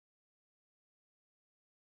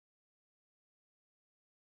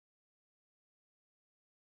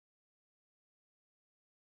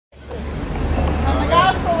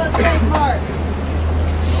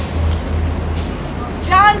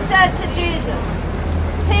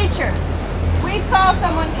Teacher, we saw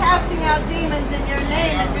someone casting out demons in your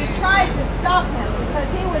name, and we tried to stop him because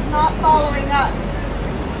he was not following us.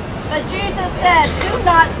 But Jesus said, do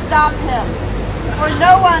not stop him, for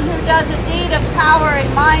no one who does a deed of power in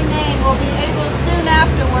my name will be able soon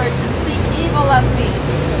afterward to speak evil of me.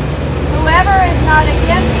 Whoever is not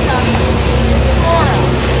against us is for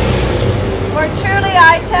us. For truly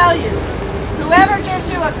I tell you, whoever gives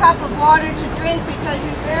you a cup of water to drink because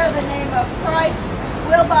you bear the name of Christ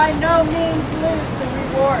will by no means lose the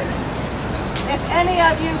reward. If any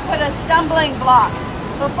of you put a stumbling block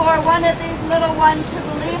before one of these little ones who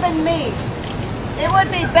believe in me, it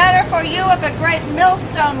would be better for you if a great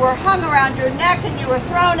millstone were hung around your neck and you were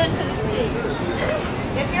thrown into the sea.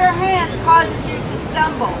 If your hand causes you to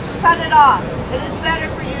stumble, cut it off. It is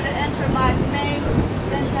better for you to enter life maimed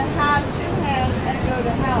than to have two hands and go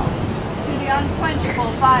to hell, to the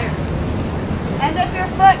unquenchable fire. And if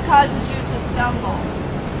your foot causes you to stumble,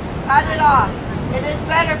 cut it off. It is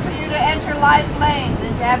better for you to enter life lame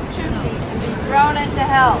than to have 2 feet and be thrown into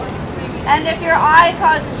hell. And if your eye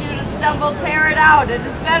causes you to stumble, tear it out. It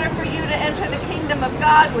is better for you to enter the kingdom of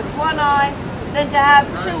God with 1 eye than to have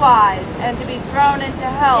 2 eyes and to be thrown into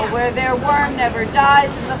hell, where their worm never dies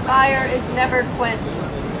and the fire is never quenched.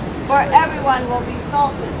 For everyone will be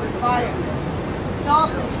salted with fire.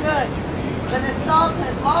 Salt is good, but if salt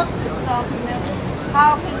has lost its saltiness,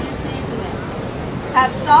 how can you season it?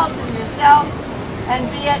 Have salt in yourselves and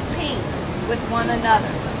be at peace with one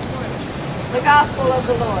another. The gospel of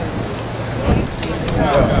the Lord.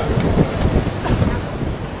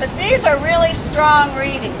 But these are really strong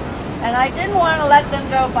readings, and I didn't want to let them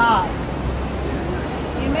go by.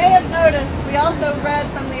 You may have noticed we also read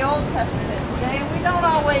from the Old Testament today, and we don't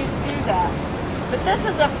always do that. But this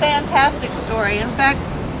is a fantastic story. In fact,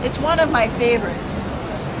 it's one of my favorites.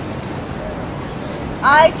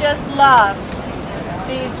 I just love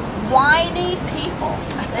these whiny people.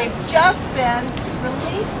 They've just been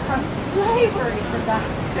released from slavery, for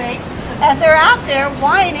God's sakes, and they're out there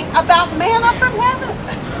whining about manna from heaven.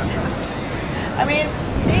 I mean,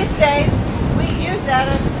 these days, we use that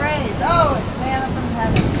as a phrase. Oh, it's manna from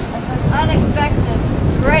heaven. It's an unexpected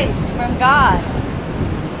grace from God.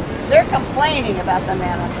 They're complaining about the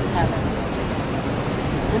manna from heaven.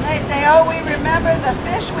 And they say, oh, we remember the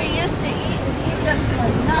fish we used to eat in Egypt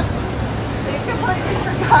was nothing. They've completely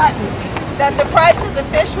forgotten that the price of the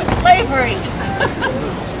fish was slavery.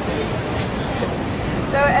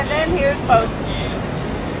 And then here's Moses.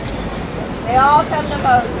 They all come to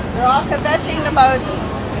Moses. They're all kvetching to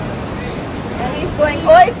Moses. And he's going,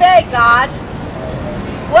 oy vey, God,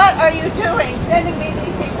 what are you doing sending me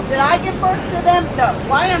these people? Did I give birth to them? No.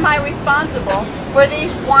 Why am I responsible for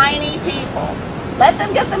these whiny people? Let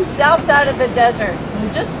them get themselves out of the desert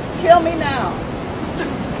and just kill me now.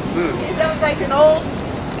 He sounds like an old,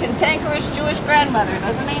 cantankerous Jewish grandmother,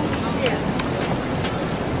 doesn't he? Yes.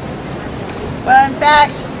 Well, in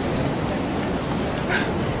fact,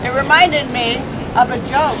 it reminded me of a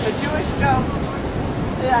joke, a Jewish joke,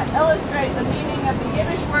 to illustrate the meaning of the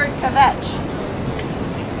Yiddish word kvetch.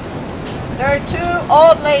 There are 2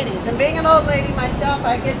 old ladies, and being an old lady myself,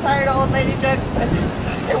 I get tired of old lady jokes, but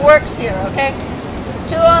it works here, okay?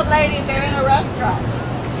 2 old ladies are in a restaurant,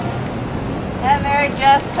 and they're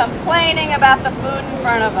just complaining about the food in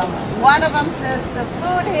front of them. One of them says, the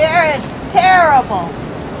food here is terrible.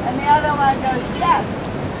 And the other one goes, yes,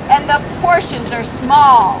 and the portions are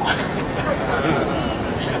small.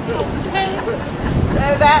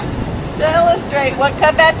 So that, to illustrate what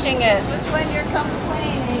kvetching is, it's when you're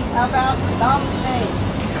complaining about dumb things.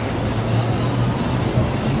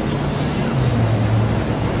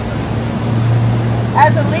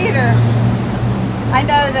 As a leader, I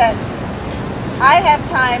know that I have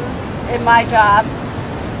times in my job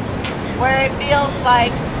where it feels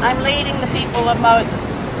like I'm leading the people of Moses,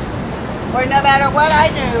 where no matter what I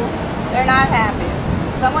do, they're not happy.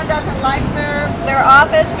 Someone doesn't like their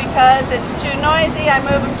office because it's too noisy, I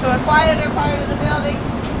move them to a quieter part of the building.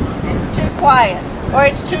 It's too quiet, or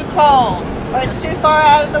it's too cold, or it's too far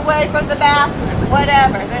out of the way from the bathroom,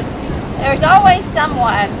 whatever. There's always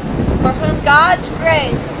someone for whom God's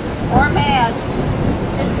grace, or man's,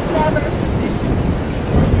 is never sufficient.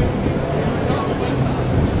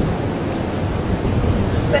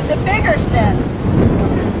 But the bigger sin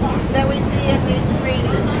that we see in these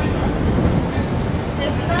readings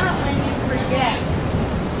is not when you forget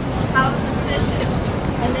how sufficient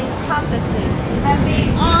and encompassing and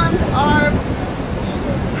beyond our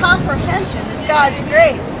comprehension is God's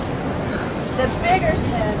grace. The bigger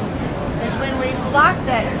sin is when we block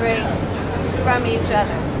that grace from each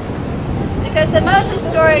other. Because the Moses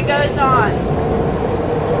story goes on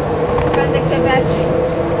from the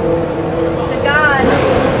kvetchings.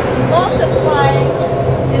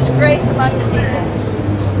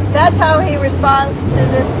 responds to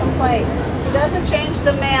this complaint. He doesn't change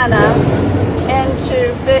the manna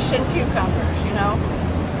into fish and cucumbers, you know.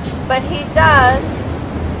 But he does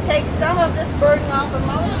take some of this burden off of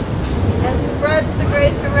Moses and spreads the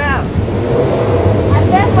grace around.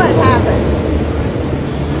 And then what happens?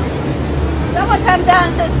 Someone comes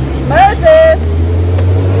out and says, Moses,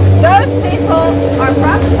 those people are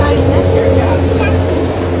prophesying against your job.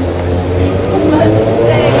 Moses is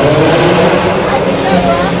saying, I think no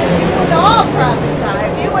problem if you would all prophesy,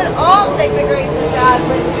 if you would all take the grace of God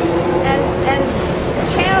with you and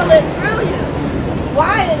channel it through you.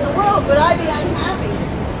 Why in the world would I be unhappy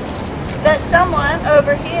that someone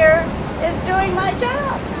over here is doing my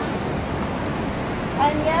job?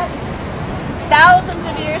 And yet, thousands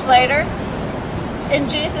of years later, in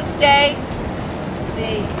Jesus' day,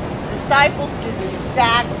 the disciples did the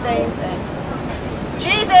exact same thing.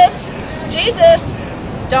 Jesus,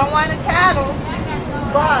 don't want to tattle,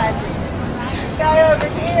 but this guy over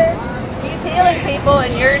here, he's healing people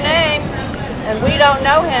in your name, and we don't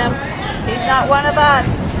know him. He's not one of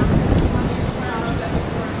us.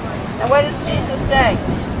 And what does Jesus say?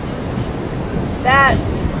 That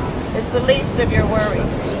is the least of your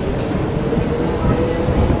worries.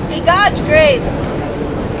 See, God's grace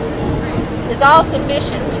is all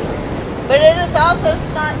sufficient, but it is also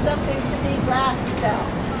not something to be grasped at,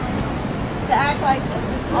 to act like this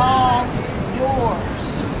is all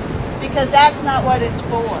yours, because that's not what it's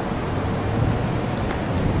for.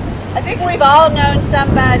 I think we've all known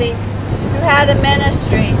somebody who had a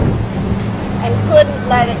ministry and couldn't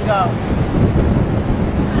let it go.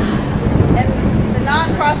 In the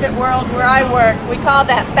nonprofit world where I work, we call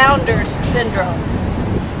that founder's syndrome.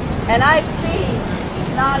 And I've seen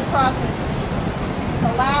nonprofits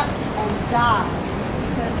collapse and die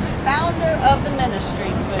because the founder of the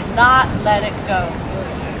ministry could not let it go,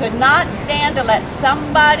 could not stand to let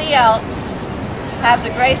somebody else have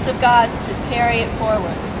the grace of God to carry it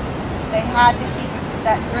forward. They had to keep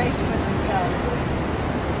that grace for themselves.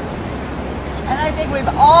 And I think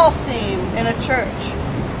we've all seen in a church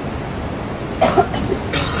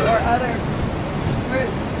or other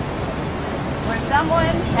group where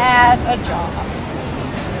someone had a job.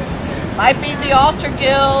 Might be the altar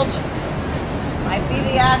guild, might be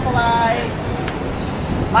the acolytes,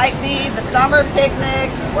 might be the summer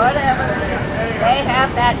picnic, whatever. They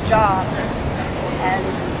have that job. And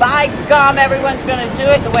by gum, everyone's going to do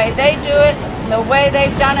it the way they do it, the way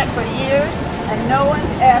they've done it for years, and no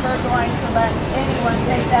one's ever going to let anyone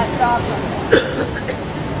take that job from them.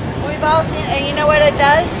 We've all seen, and you know what it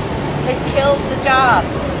does? It kills the job.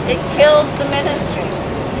 It kills the ministry.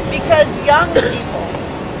 Because young people,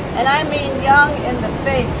 and I mean young in the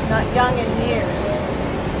faith, not young in years,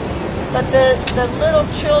 but the little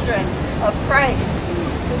children of Christ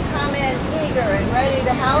who come in eager and ready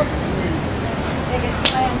to help, they get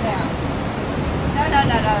slammed down. No.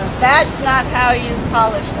 That's not how you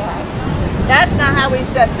polish that. That's not how we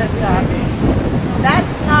set this up.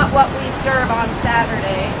 That's not what we serve on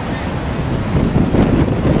Saturdays.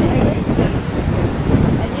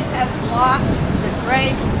 And you have blocked the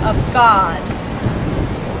grace of God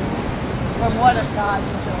from one of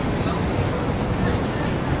God's children.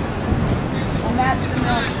 And that's the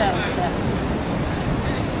millstone sin.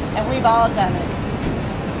 And we've all done it.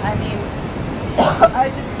 I mean, I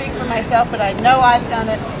should speak for myself, but I know I've done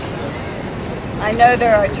it. I know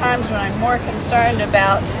there are times when I'm more concerned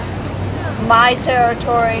about my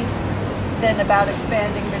territory than about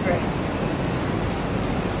expanding the grace.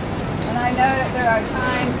 And I know that there are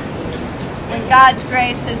times when God's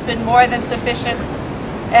grace has been more than sufficient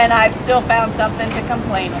and I've still found something to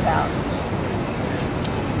complain about.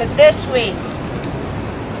 But this week,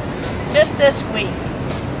 just this week,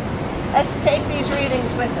 let's take these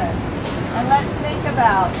readings with us. And let's think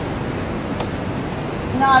about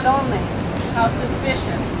not only how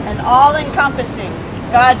sufficient and all-encompassing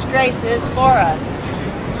God's grace is for us,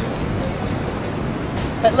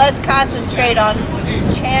 but let's concentrate on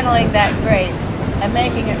channeling that grace and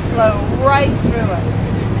making it flow right through us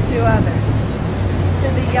to others, to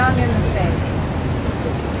the young in the faith,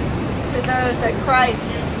 to those that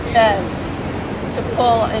Christ begs to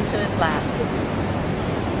pull into his lap.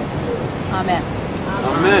 Amen.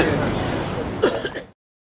 Amen.